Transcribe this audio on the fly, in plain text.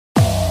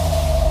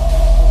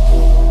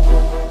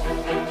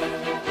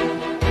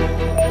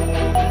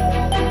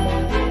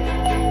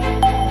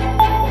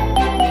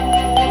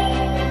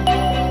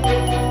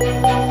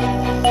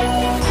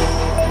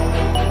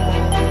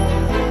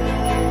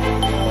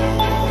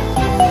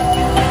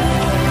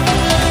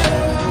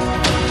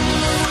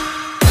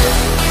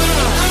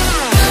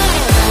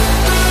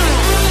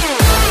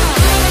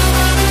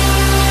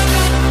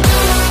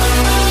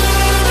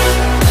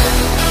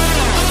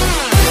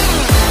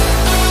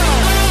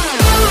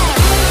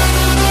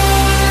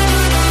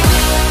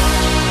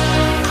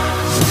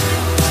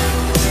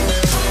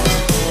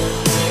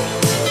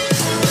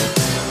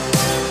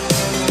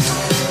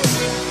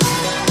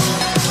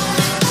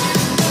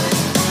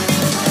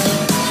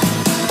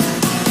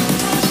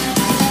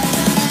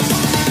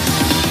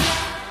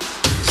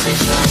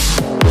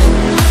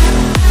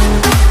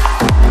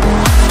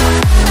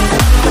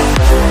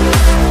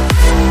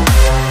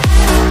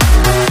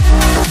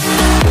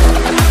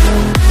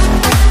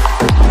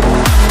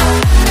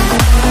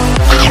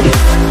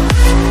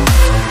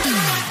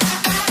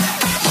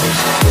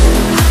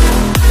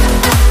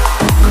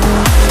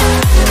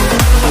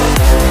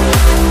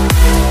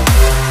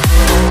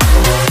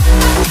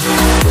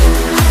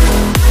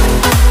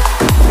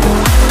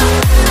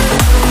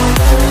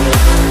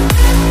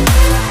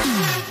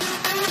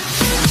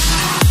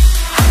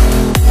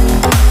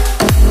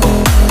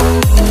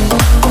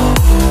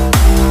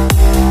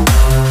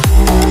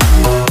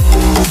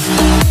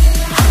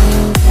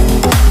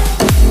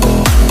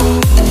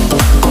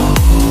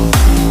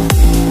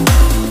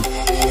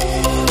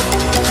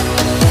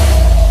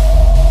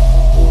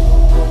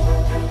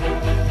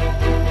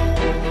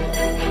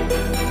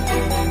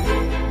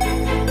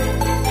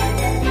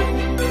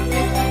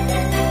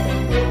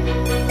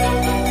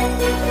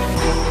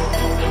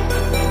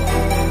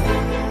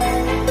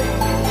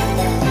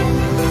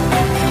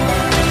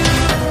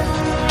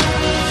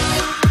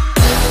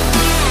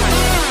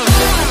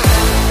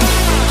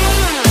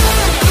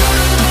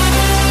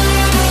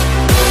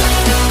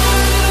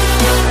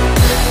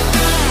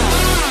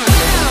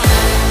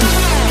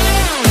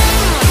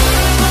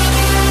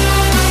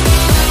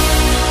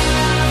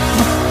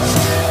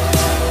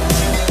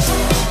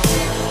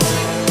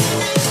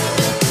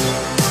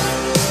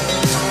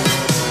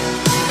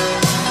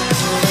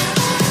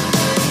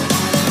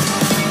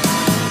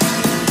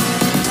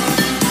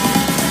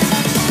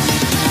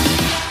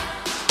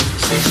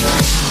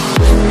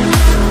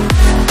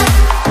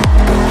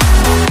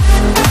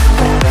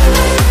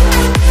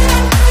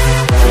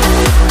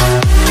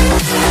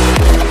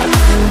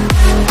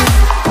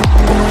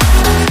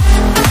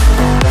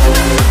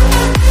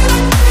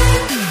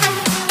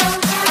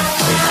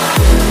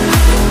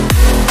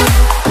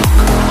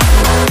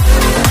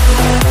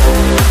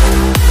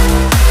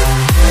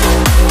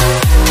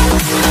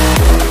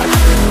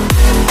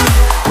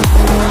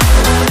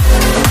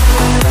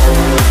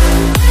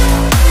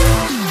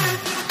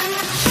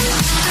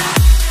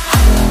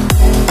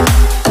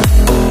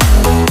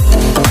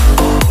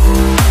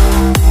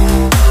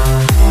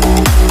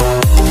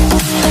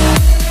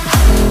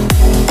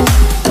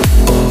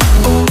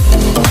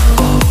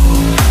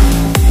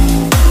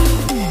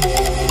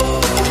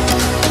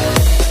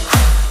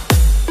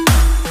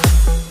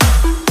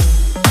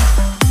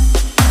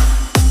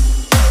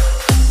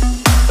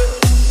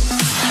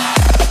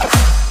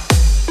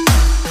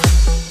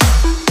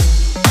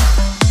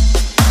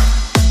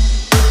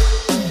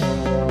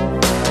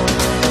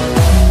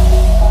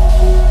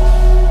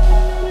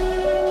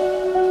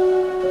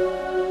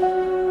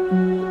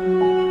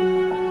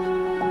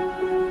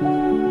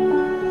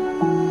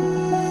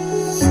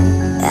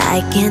I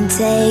can't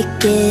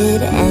take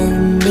it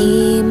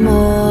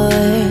anymore.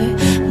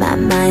 My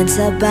mind's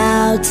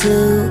about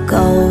to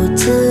go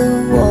to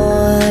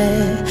war.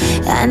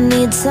 I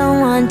need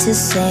someone to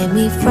save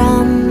me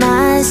from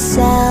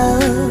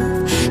myself,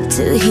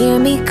 to hear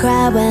me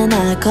cry when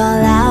I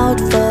call out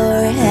for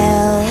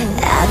help.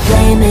 I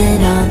blame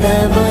it on the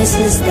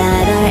voices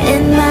that are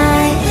in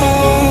my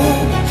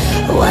head,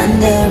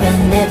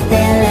 wondering if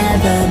they'll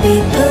ever be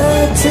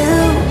put to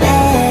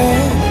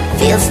bed.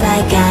 Feels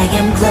like I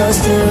am close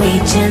to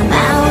reaching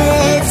my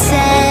wit's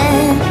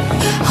end,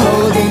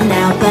 holding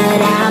out but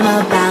I'm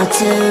about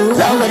to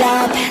blow it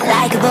up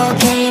like a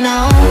volcano.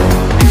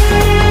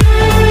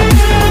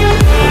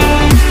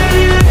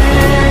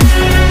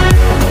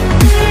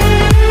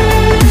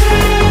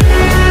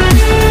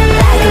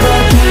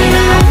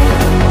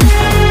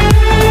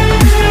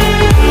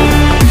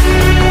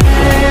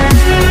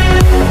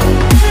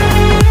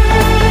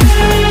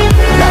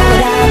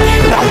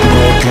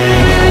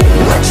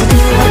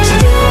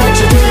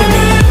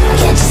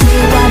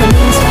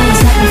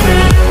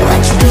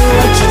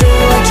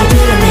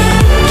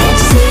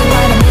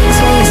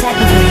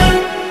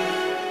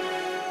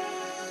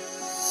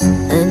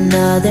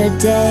 Another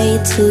day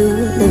to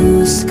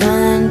lose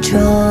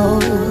control.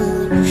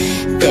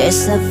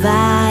 There's a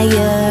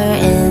fire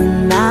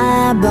in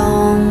my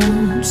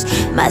bones.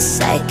 My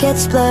sight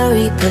gets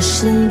blurry,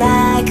 pushing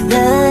back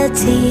the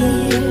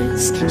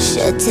tears.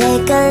 Should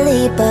take a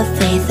leap of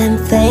faith and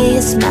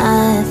face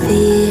my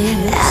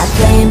fear. I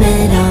blame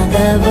it on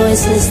the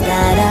voices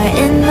that are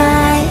in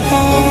my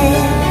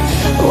head,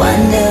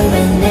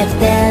 wondering if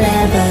they'll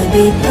ever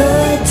be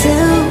put to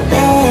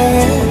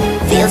bed.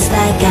 Feels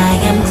like I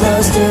am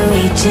close to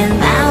reaching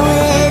my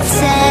wit's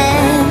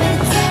end,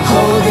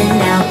 holding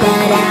out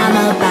but I'm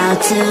about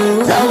to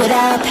blow it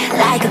up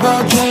like a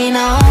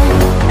volcano.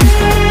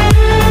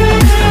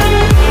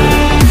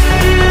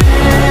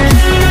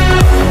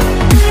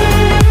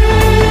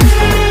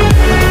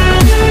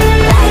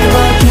 Like a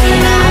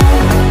volcano.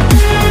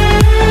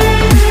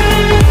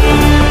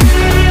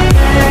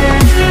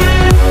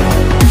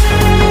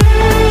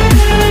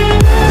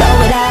 Blow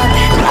it up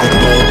like a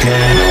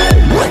volcano.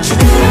 What you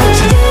do, what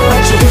you do,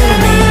 what you do to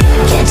me?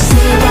 Can't you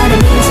see what it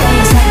means when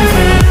you set me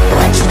free?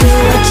 What you do,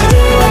 what you do,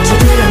 what you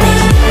do to me?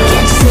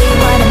 Can't you see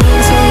what it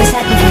means when you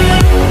set me free?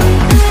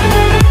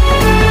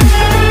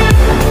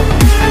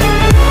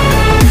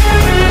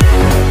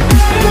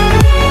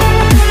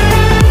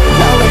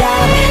 Blow it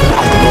up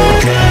like a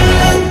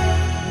volcano.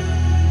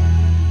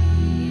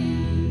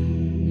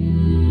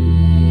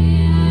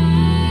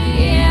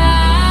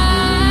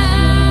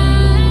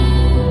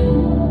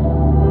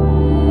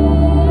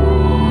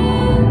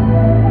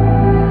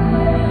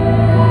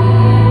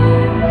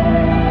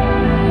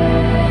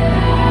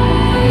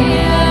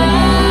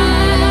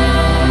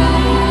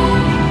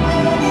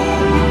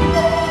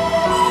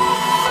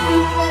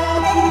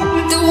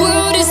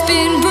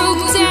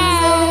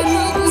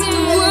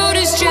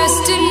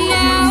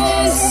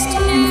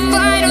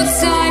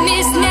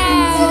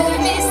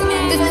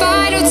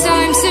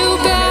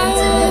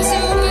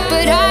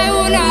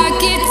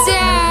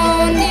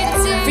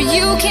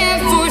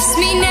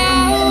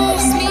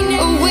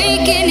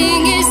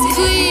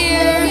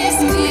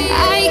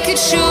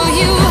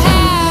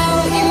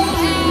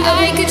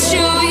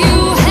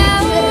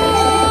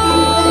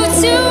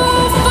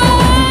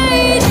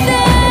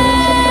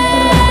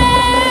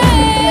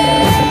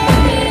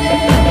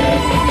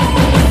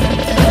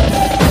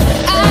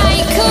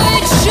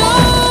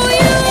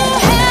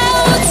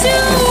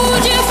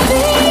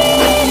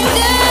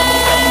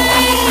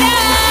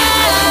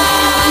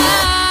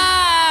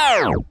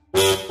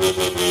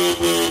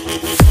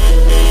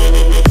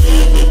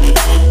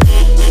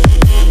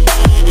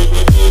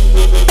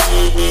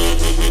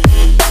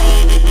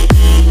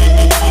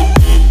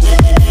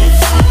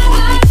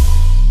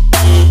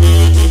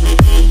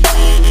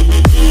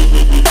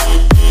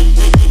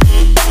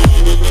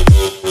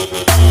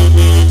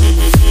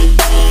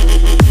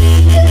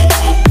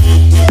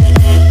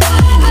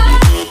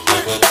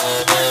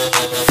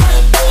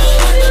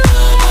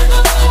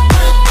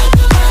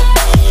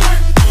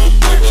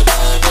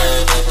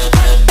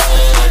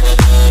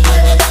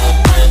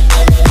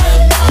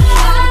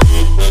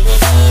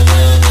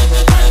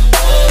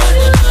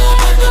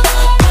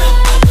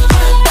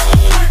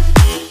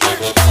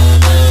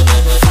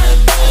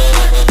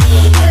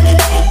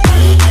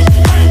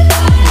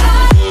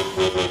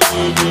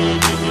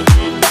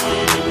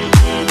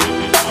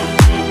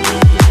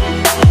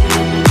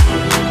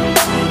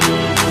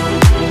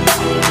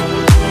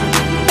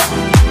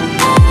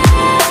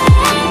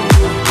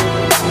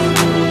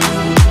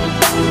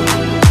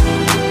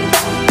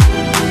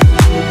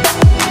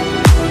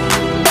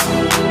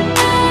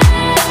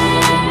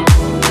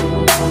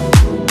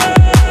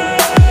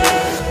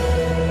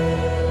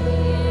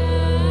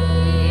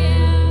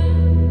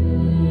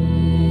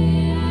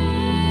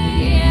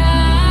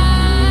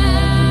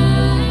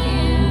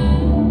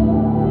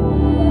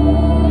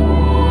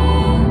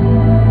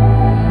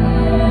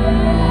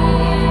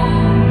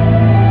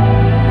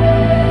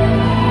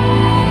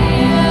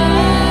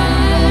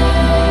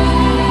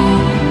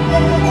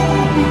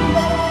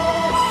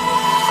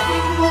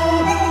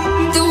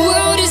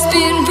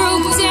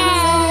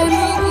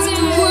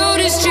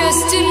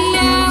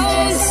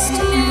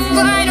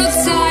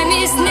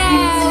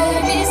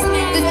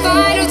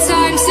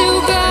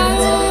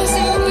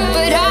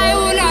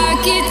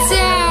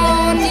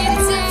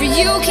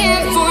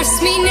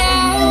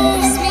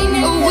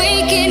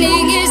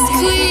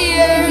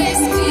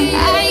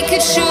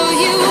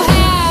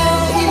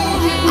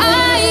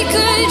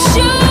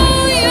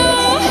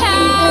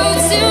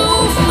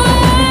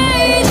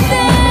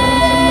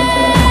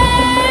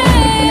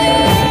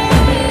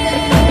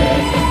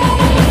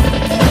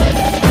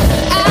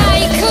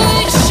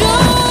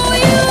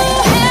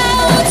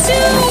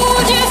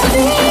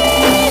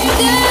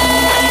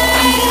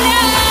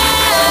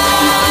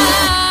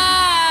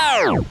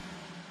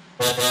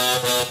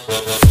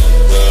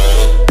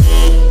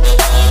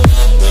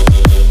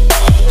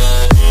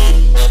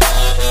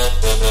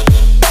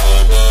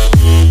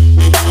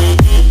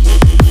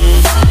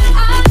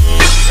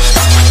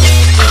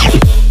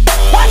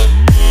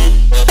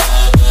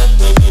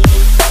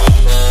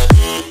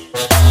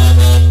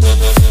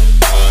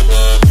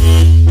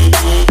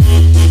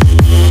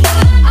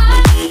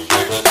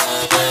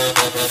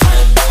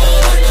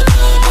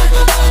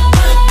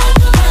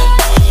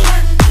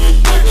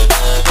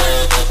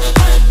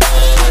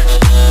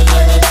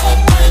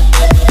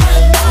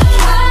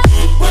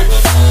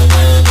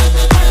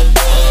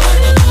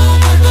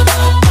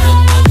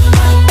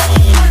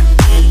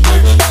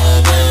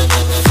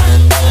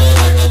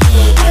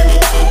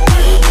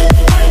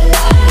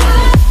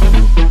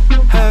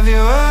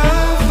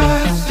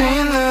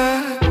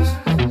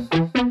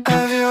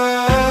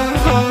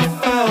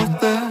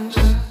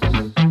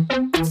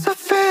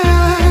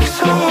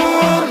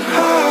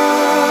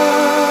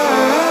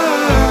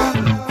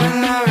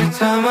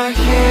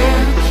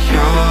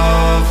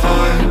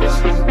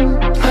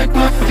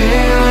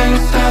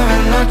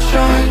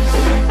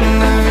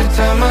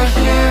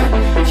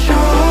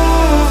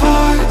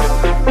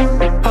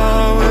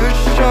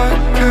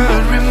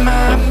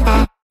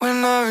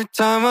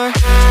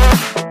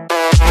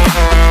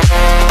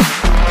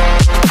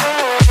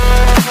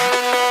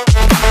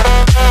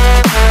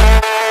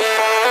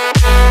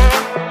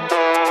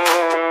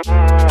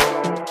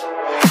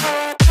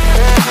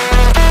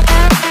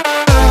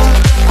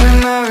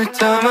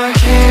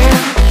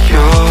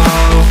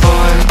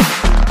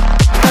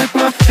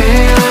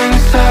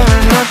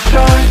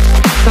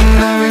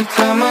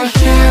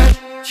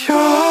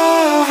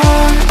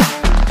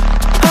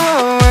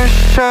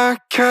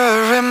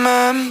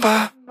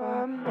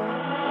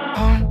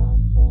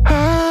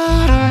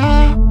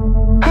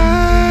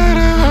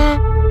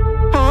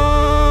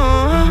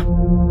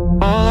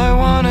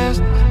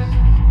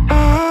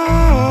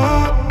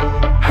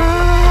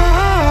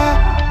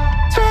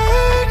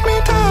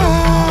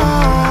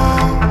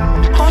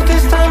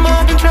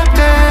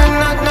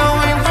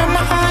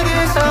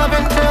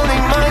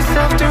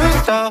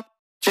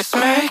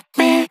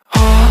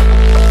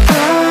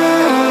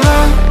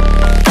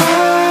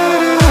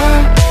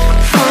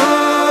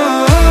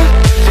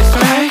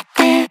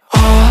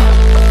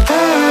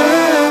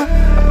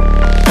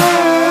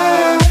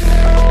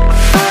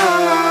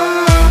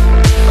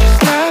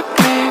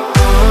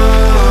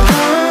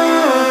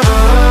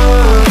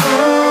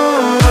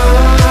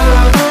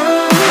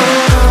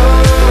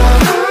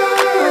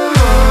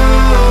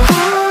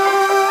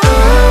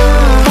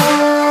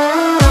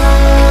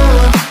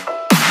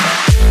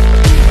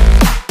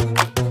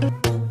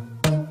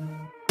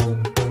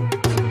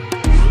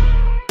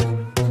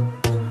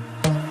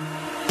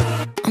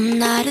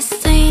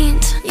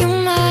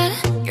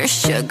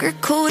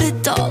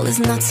 sugar-coated doll is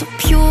not so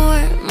pure.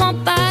 My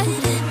bad,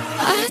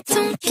 I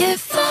don't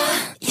give a.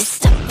 You're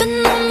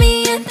stepping on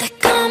me and they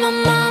call my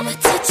mama.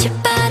 Touch you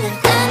better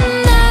than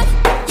that.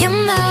 You're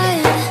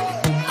mad,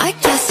 I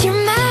guess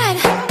you're mad.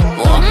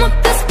 Wore my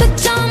best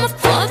pajama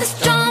for this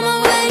drama.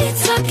 Why you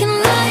talking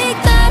like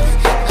that,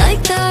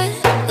 like that,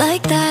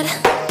 like that?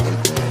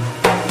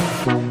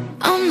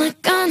 I'm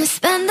not gonna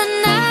spend the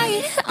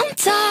night, I'm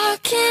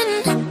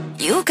talking.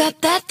 You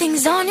got bad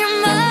things on your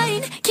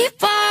mind, keep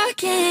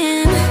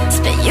walking.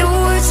 Spit your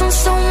words on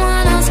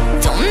someone else.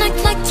 Don't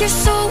act like you're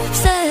so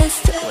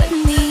obsessed with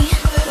me,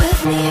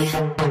 with me.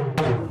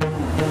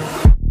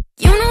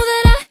 You know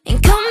that I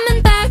ain't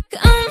coming back,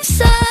 I'm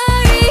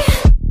sorry.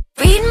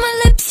 Read my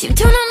lips, you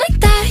do not like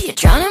that. You're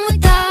drowning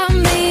without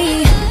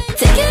me.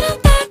 Take it all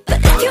back, but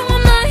if you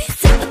want my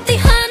sympathy,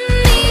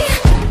 honey,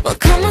 well,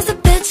 come as a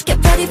bitch, get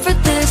ready for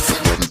this.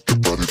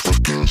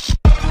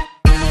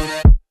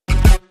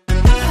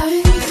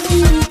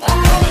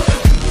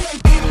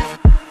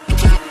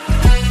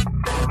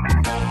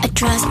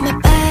 Trust my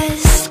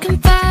best,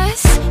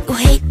 confess. You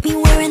hate me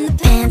wearing the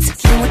pants.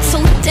 If you weren't so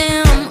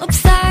damn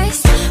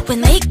obsessed with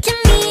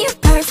making me a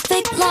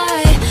perfect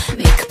lie.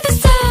 Makeup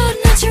is out,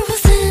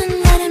 naturals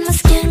in, letting my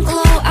skin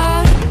glow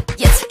out.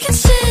 You're talking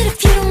shit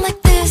if you don't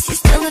like this. You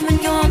still live in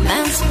your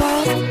man's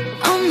world.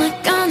 I'm not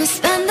gonna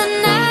spend the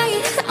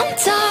night, I'm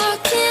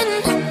talking.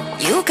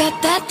 You got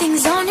bad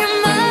things on your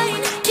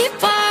mind, keep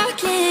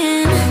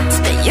walking.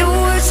 Spit your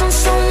words on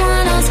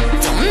someone else.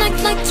 Don't act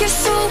like you're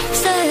so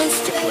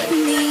obsessed with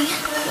me,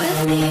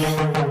 with me.